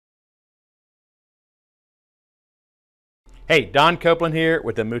Hey, Don Copeland here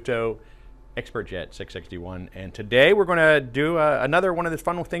with the Mutoh XpertJet 661, and today we're going to do another one of those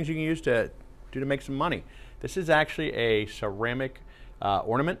fun things you can use to make some money. This is actually a ceramic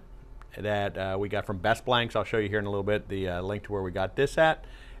ornament that we got from Best Blanks. I'll show you here in a little bit the link to where we got this at.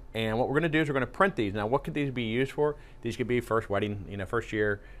 And what we're going to do is we're going to print these. Now, what could these be used for? These could be first wedding, first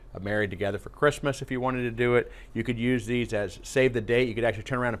year married together for Christmas if you wanted to do it. You could use these as save the date. You could actually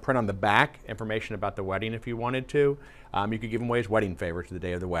turn around and print on the back information about the wedding if you wanted to. You could give them away as wedding favors to the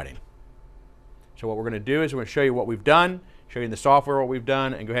day of the wedding. So what we're going to do is we're going to show you what we've done, show you in the software what we've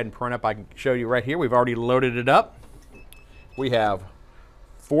done, and go ahead and print up. I can show you right here. We've already loaded it up. We have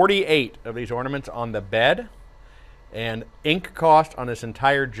 48 of these ornaments on the bed. And ink cost on this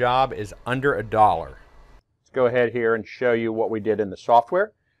entire job is under $1. Let's go ahead here and show you what we did in the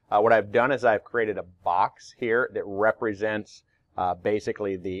software. What I've done is I've created a box here that represents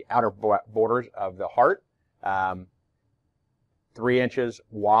basically the outer borders of the heart, 3 inches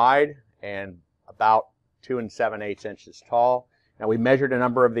wide and about 2 7/8 inches tall. Now we measured a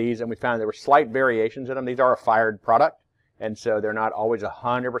number of these and we found there were slight variations in them. These are a fired product, and so they're not always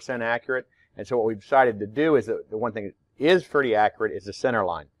 100% accurate. And so what we've decided to do is that the one thing that is pretty accurate is the center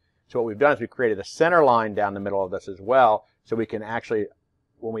line. So what we've done is we've created a center line down the middle of this as well, so we can actually,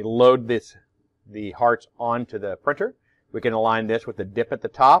 when we load the hearts onto the printer, we can align this with the dip at the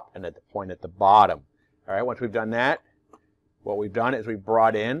top and at the point at the bottom. All right, once we've done that, what we've done is we've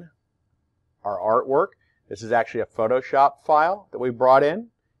brought in our artwork. This is actually a Photoshop file that we brought in.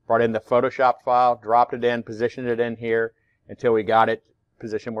 Brought in the Photoshop file, dropped it in, positioned it in here until we got it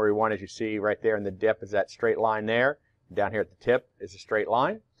position where we want. As you see right there in the dip is that straight line there. Down here at the tip is a straight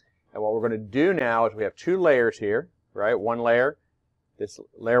line. And what we're going to do now is we have 2 layers here, right? One layer, this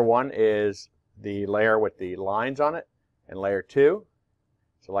layer 1 is the layer with the lines on it, and layer 2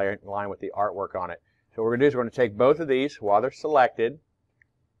 is a line with the artwork on it. So what we're going to do is we're going to take both of these while they're selected.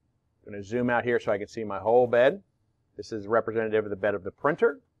 I'm going to zoom out here so I can see my whole bed. This is representative of the bed of the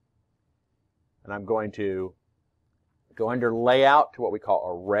printer. And I'm going to go under layout to what we call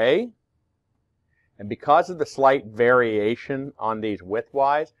array. And because of the slight variation on these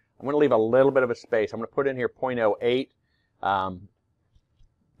width-wise, I'm going to leave a little bit of a space. I'm going to put in here 0.08.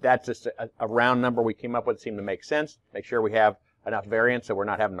 That's just a round number we came up with. It seemed to make sense. Make sure we have enough variance so we're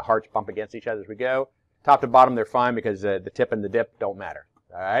not having the hearts bump against each other as we go. Top to bottom, they're fine because the tip and the dip don't matter.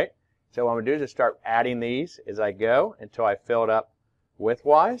 All right? So what I'm going to do is just start adding these as I go until I fill it up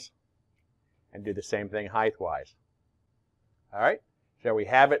width-wise, and do the same thing height-wise. All right, so we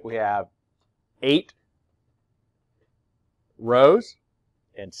have it. We have 8 rows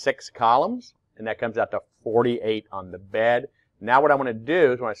and 6 columns, and that comes out to 48 on the bed. Now what I want to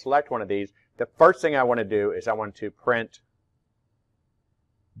do is when I select one of these, the first thing I want to do is I want to print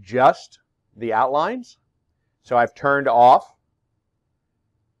just the outlines. So I've turned off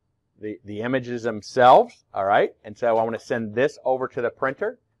the images themselves, all right? And so I want to send this over to the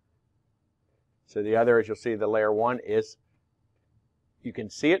printer. So the other, as you'll see, the layer 1 is, you can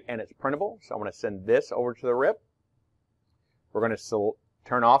see it and it's printable. So I'm going to send this over to the RIP. We're going to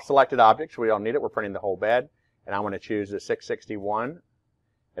turn off selected objects. We don't need it. We're printing the whole bed. And I'm going to choose the 661.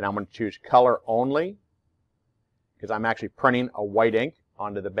 And I'm going to choose color only because I'm actually printing a white ink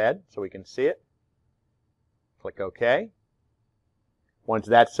onto the bed so we can see it. Click OK. Once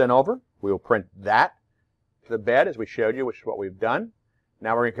that's sent over, we will print that to the bed as we showed you, which is what we've done.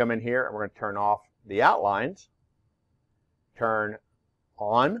 Now we're going to come in here and we're going to turn off the outlines. Turn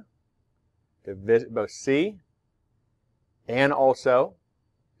on to both see and also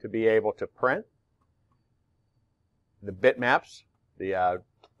to be able to print the bitmaps, the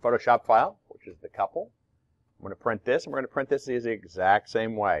Photoshop file, which is the couple. I'm going to print this, and we're going to print this the exact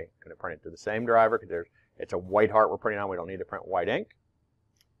same way. I'm going to print it to the same driver because it's a white heart we're printing on. We don't need to print white ink.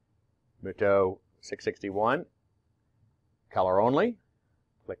 Mutoh 661, color only.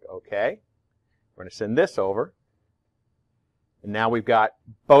 Click OK. We're going to send this over. And now we've got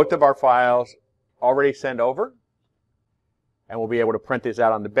both of our files already sent over. And we'll be able to print these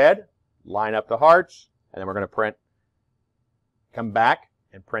out on the bed, line up the hearts, and then we're going to come back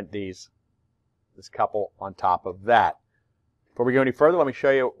and print this couple on top of that. Before we go any further, let me show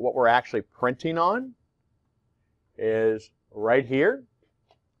you what we're actually printing on. Is right here.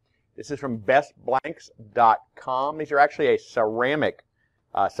 This is from bestblanks.com. These are actually a ceramic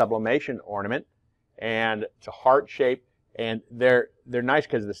sublimation ornament, and it's a heart shape. And they're nice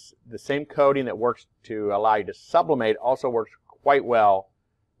because the same coating that works to allow you to sublimate also works quite well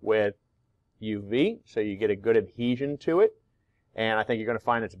with UV, so you get a good adhesion to it. And I think you're going to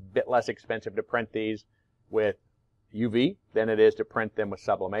find it's a bit less expensive to print these with UV than it is to print them with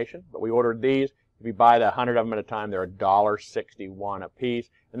sublimation. But we ordered these If you buy the 100 of them at a time, they're $1.61 a piece,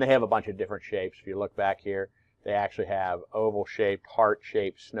 and they have a bunch of different shapes. If you look back here, they actually have oval shaped, heart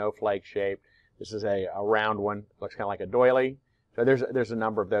shaped, snowflake shaped. This is a round one, looks kind of like a doily. So there's a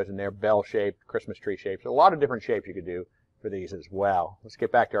number of those in there, bell shaped, Christmas tree shapes. A lot of different shapes you could do for these as well. Let's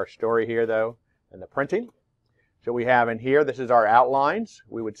get back to our story here though, and the printing. So we have in here, this is our outlines.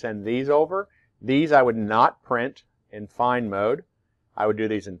 We would send these over. These I would not print in fine mode. I would do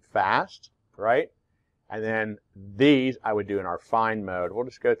these in fast, right? And then these I would do in our fine mode. We'll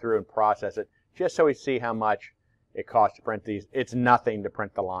just go through and process it just so we see how much it costs to print these. It's nothing to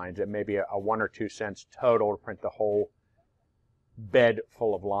print the lines. It may be a 1 or 2 cents total to print the whole bed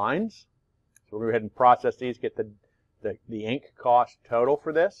full of lines. So we'll go ahead and process these, get the ink cost total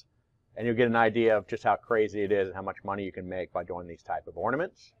for this, and you'll get an idea of just how crazy it is and how much money you can make by doing these type of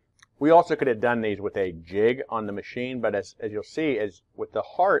ornaments. We also could have done these with a jig on the machine, but as you'll see, as with the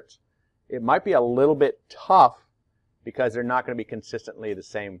hearts, it might be a little bit tough because they're not going to be consistently the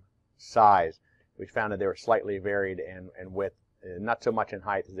same size. We found that they were slightly varied in width, not so much in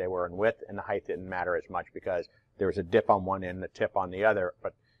height as they were in width, and the height didn't matter as much because there was a dip on one end and a tip on the other.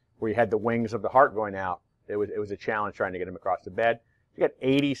 But where you had the wings of the heart going out, it was a challenge trying to get them across the bed. You got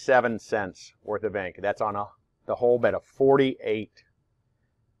 87 cents worth of ink. That's on the whole bed of 48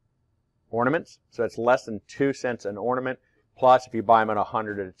 ornaments. So it's less than 2 cents an ornament. Plus, if you buy them at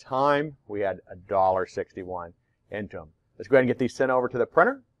 100 at a time, we had $1.61 into them. Let's go ahead and get these sent over to the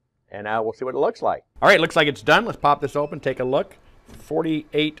printer, and we'll see what it looks like. All right, looks like it's done. Let's pop this open, take a look.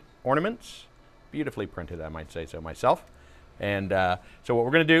 48 ornaments. Beautifully printed, I might say so myself. And so what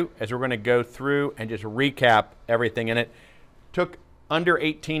we're going to do is we're going to go through and just recap everything in it. Took under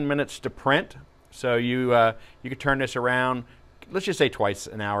 18 minutes to print, so you could turn this around, let's just say twice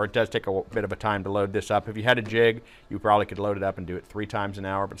an hour. It does take a bit of a time to load this up. If you had a jig, you probably could load it up and do it 3 times an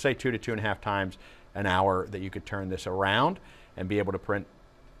hour, but say 2 to 2.5 times an hour that you could turn this around and be able to print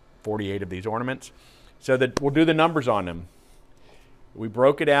 48 of these ornaments. So that we'll do the numbers on them. We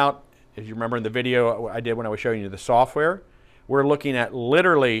broke it out, as you remember in the video I did when I was showing you the software. We're looking at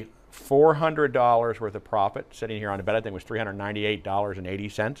literally $400 worth of profit sitting here on the bed. I think it was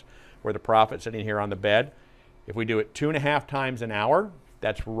 $398.80 worth of profit sitting here on the bed. If we do it 2.5 times an hour,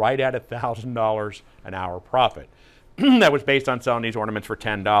 that's right at $1,000 an hour profit. That was based on selling these ornaments for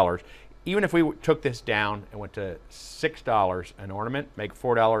 $10. Even if we took this down and went to $6 an ornament, make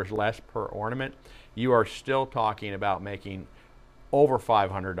 $4 less per ornament, you are still talking about making over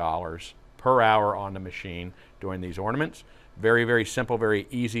 $500 per hour on the machine doing these ornaments. Very, very simple, very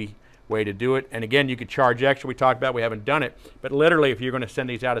easy way to do it. And again, you could charge extra. We talked about, we haven't done it, but literally if you're going to send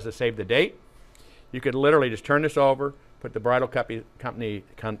these out as a save the date, you could literally just turn this over, put the bridal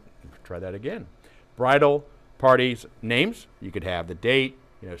bridal party's names. You could have the date,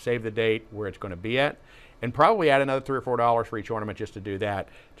 save the date, where it's going to be at, and probably add another $3 or $4 for each ornament just to do that,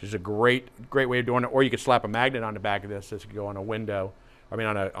 which is a great way of doing it. Or you could slap a magnet on the back of this that could go on a window, on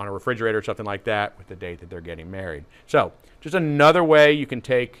a refrigerator or something like that with the date that they're getting married. So just another way you can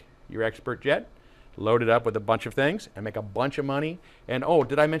take your XpertJet, load it up with a bunch of things, and make a bunch of money. And oh,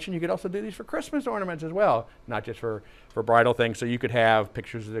 did I mention you could also do these for Christmas ornaments as well, not just for bridal things. So you could have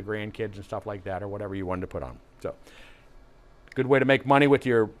pictures of the grandkids and stuff like that, or whatever you wanted to put on. So good way to make money with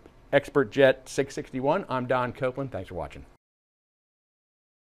your XpertJet 661. I'm Don Copeland. Thanks for watching.